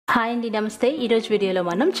Hi అండి, నమస్తే. ఈరోజు వీడియోలో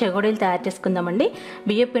మనం చెగోడీలు తయారు చేసుకుందామండి.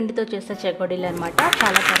 బియ్య పిండితో చేసే చెగోడీలు అనమాట.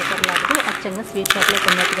 చాలా కరకరలాడుతూ అచ్చంగా స్వీట్ షాప్లో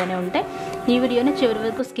కొన్నట్టుగానే ఉంటాయి. ఈ వీడియోని చివరి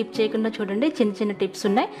వరకు స్కిప్ చేయకుండా చూడండి. చిన్న చిన్న టిప్స్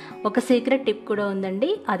ఉన్నాయి. ఒక సీక్రెట్ టిప్ కూడా ఉందండి.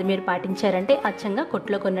 అది మీరు పాటించారంటే అచ్చంగా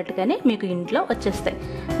కొట్లో కొన్నట్టుగానే మీకు ఇంట్లో వచ్చేస్తాయి.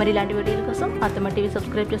 మరి ఇలాంటి వీడియోల కోసం అత్తమ్మ టీవీ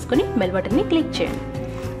సబ్స్క్రైబ్ చేసుకుని బెల్ బటన్ని క్లిక్ చేయండి.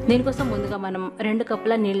 దీనికోసం ముందుగా మనం 2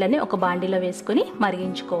 కప్పుల నీళ్ళని ఒక బాండీలో వేసుకొని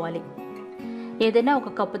మరిగించుకోవాలి. ఏదైనా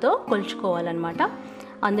ఒక కప్పుతో కొలుచుకోవాలన్నమాట.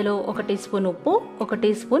 అందులో 1 టీ స్పూన్ ఉప్పు, 1 టీ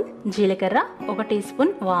స్పూన్ జీలకర్ర, 1 టీ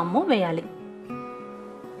స్పూన్ వాము వేయాలి.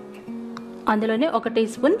 అందులోనే 1 టీ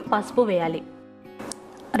స్పూన్ పసుపు వేయాలి.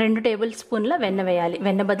 2 టేబుల్ స్పూన్ల వెన్న వేయాలి.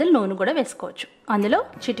 వెన్న బదులు నూనె కూడా వేసుకోవచ్చు. అందులో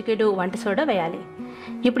చిటికెడు వంట సోడా వేయాలి.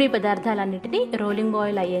 ఇప్పుడు ఈ పదార్థాలన్నింటినీ రోలింగ్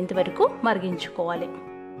బాయిల్ అయ్యేంత వరకు మరిగించుకోవాలి.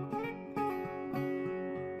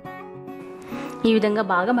 ఈ విధంగా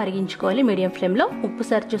బాగా మరిగించుకోవాలి. మీడియం ఫ్లేమ్లో. ఉప్పు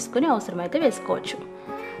సరి చూసుకొని అవసరమైతే వేసుకోవచ్చు.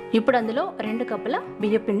 ఇప్పుడు అందులో 2 కప్పుల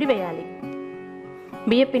బియ్యపిండి వేయాలి.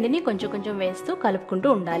 బియ్యపిండిని కొంచెం కొంచెం వేస్తూ కలుపుకుంటూ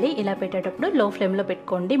ఉండాలి. ఇలా పెట్టేటప్పుడు లో ఫ్లేమ్లో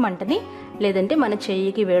పెట్టుకోండి మంటని, లేదంటే మన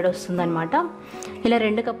చెయ్యికి వేడొస్తుందన్నమాట. ఇలా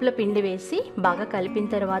 2 కప్పుల పిండి వేసి బాగా కలిపిన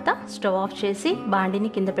తర్వాత స్టవ్ ఆఫ్ చేసి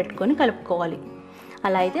బాండిని కింద పెట్టుకొని కలుపుకోవాలి.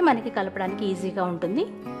 అలా అయితే మనకి కలపడానికి ఈజీగా ఉంటుంది.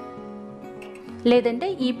 లేదంటే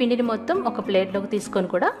ఈ పిండిని మొత్తం ఒక ప్లేట్లోకి తీసుకొని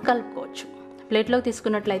కూడా కలుపుకోవచ్చు. ప్లేట్లోకి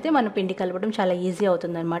తీసుకున్నట్లయితే మన పిండి కలపడం చాలా ఈజీ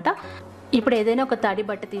అవుతుందన్నమాట. ఇప్పుడు ఏదైనా ఒక తడి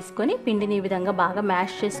బట్ట తీసుకొని పిండిని ఈ విధంగా బాగా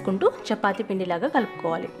మ్యాష్ చేసుకుంటూ చపాతీ పిండిలాగా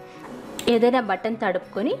కలుపుకోవాలి. ఏదైనా బట్టను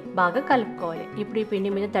తడుపుకొని బాగా కలుపుకోవాలి. ఇప్పుడు ఈ పిండి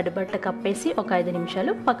మీద తడి బట్ట కప్పేసి ఒక 5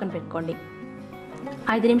 నిమిషాలు పక్కన పెట్టుకోండి.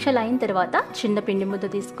 5 నిమిషాలు అయిన తర్వాత చిన్న పిండి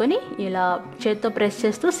ముద్ద తీసుకొని ఇలా చేత్తో ప్రెస్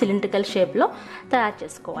చేస్తూ సిలిండ్రికల్ షేప్లో తయారు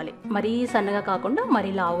చేసుకోవాలి. మరీ సన్నగా కాకుండా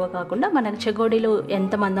మరీ లావుగా కాకుండా మనకు చెగోడీలు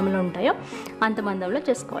ఎంత మందంలో ఉంటాయో అంత మందంలో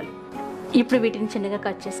చేసుకోవాలి. ఇప్పుడు వీటిని చిన్నగా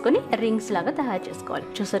కట్ చేసుకొని రింగ్స్ లాగా తయారు చేసుకోవాలి.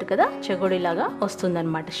 చూసారు కదా, చెగోడీలాగా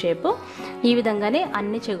వస్తుందన్నమాట షేపు. ఈ విధంగానే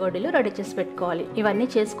అన్ని చెగోడీలు రెడీ చేసి పెట్టుకోవాలి. ఇవన్నీ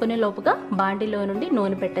చేసుకునే లోపుగా బాండీలో నుండి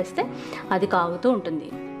నూనె పెట్టేస్తే అది కాగుతూ ఉంటుంది.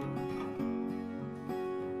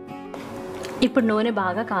 ఇప్పుడు నూనె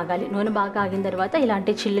బాగా కాగాలి. నూనె బాగా కాగిన తర్వాత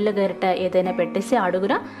ఇలాంటి చిల్లుల గరిట ఏదైనా పెట్టేసి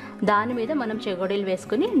అడుగున దాని మీద మనం చెగోడీలు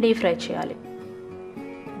వేసుకుని డీప్ ఫ్రై చేయాలి.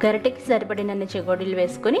 గరిటెకి సరిపడినన్ని చెగోడీలు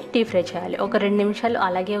వేసుకొని డీప్ ఫ్రై చేయాలి. ఒక 2 నిమిషాలు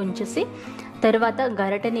అలాగే ఉంచేసి తర్వాత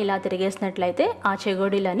గరిటెని ఇలా తిరిగేసినట్లయితే ఆ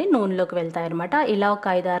చెగోడీలన్నీ నూనెలోకి వెళ్తాయన్నమాట. ఇలా ఒక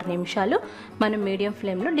 5-6 నిమిషాలు మనం మీడియం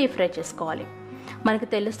ఫ్లేమ్లో డీప్ ఫ్రై చేసుకోవాలి. మనకు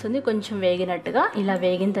తెలుస్తుంది కొంచెం వేగినట్టుగా. ఇలా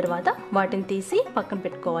వేగిన తర్వాత వాటిని తీసి పక్కన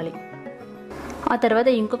పెట్టుకోవాలి. ఆ తర్వాత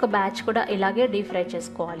ఇంకొక బ్యాచ్ కూడా ఇలాగే డీప్ ఫ్రై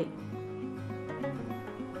చేసుకోవాలి.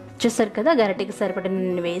 చూసారు కదా, గరిటెకి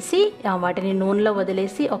సరిపడిన వేసి వాటిని నూనెలో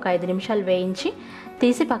వదిలేసి ఒక 5 నిమిషాలు వేయించి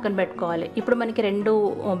తీసి పక్కన పెట్టుకోవాలి. ఇప్పుడు మనకి 2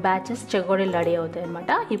 బ్యాచెస్ చెగోడీలు రెడీ అవుతాయి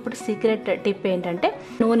అనమాట. ఇప్పుడు సీక్రెట్ టిప్ ఏంటంటే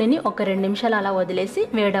నూనెని ఒక 2 నిమిషాలు అలా వదిలేసి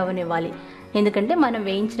వేడవనివ్వాలి. ఎందుకంటే మనం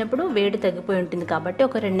వేయించినప్పుడు వేడి తగ్గిపోయి ఉంటుంది కాబట్టి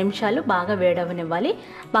ఒక 2 నిమిషాలు బాగా వేడవనివ్వాలి.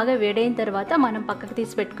 బాగా వేడైన తర్వాత మనం పక్కకు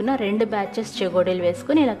తీసి పెట్టుకున్న 2 బ్యాచెస్ చెగోడీలు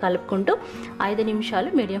వేసుకుని ఇలా కలుపుకుంటూ 5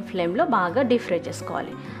 నిమిషాలు మీడియం ఫ్లేమ్లో బాగా డీప్ ఫ్రై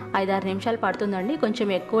చేసుకోవాలి. 5-6 నిమిషాలు పడుతుందండి. కొంచెం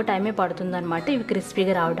ఎక్కువ టైమే పడుతుందన్నమాట ఇవి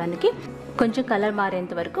క్రిస్పీగా రావడానికి. కొంచెం కలర్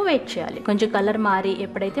మారేంత వరకు వెయిట్ చేయాలి. కొంచెం కలర్ మారి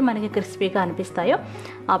ఎప్పుడైతే మనకి క్రిస్పీగా అనిపిస్తాయో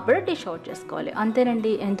అప్పుడు డిష్ అవుట్ చేసుకోవాలి.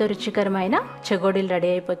 అంతేనండి, ఎంతో రుచికరమైన చెగోడీలు రెడీ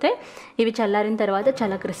అయిపోతాయి. ఇవి చల్లారిన తర్వాత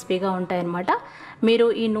చాలా క్రిస్పీగా ఉంటాయన్నమాట. మీరు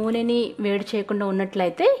ఈ నూనెని వేడి చేయకుండా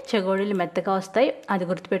ఉన్నట్లయితే చెగోడీలు మెత్తగా వస్తాయి. అది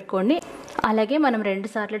గుర్తుపెట్టుకోండి. అలాగే మనం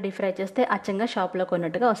 2 సార్లు డీప్ ఫ్రై చేస్తే అచ్చంగా షాప్లో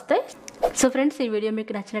కొన్నట్టుగా వస్తాయి. సో ఫ్రెండ్స్, ఈ వీడియో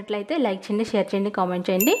మీకు నచ్చినట్లయితే లైక్ చేయండి, షేర్ చేయండి, కామెంట్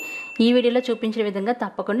చేయండి. ఈ వీడియోలో చూపించిన విధంగా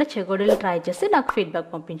తప్పకుండా చెగోడీలు ట్రై చేసి నాకు ఫీడ్బ్యాక్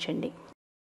పంపించండి.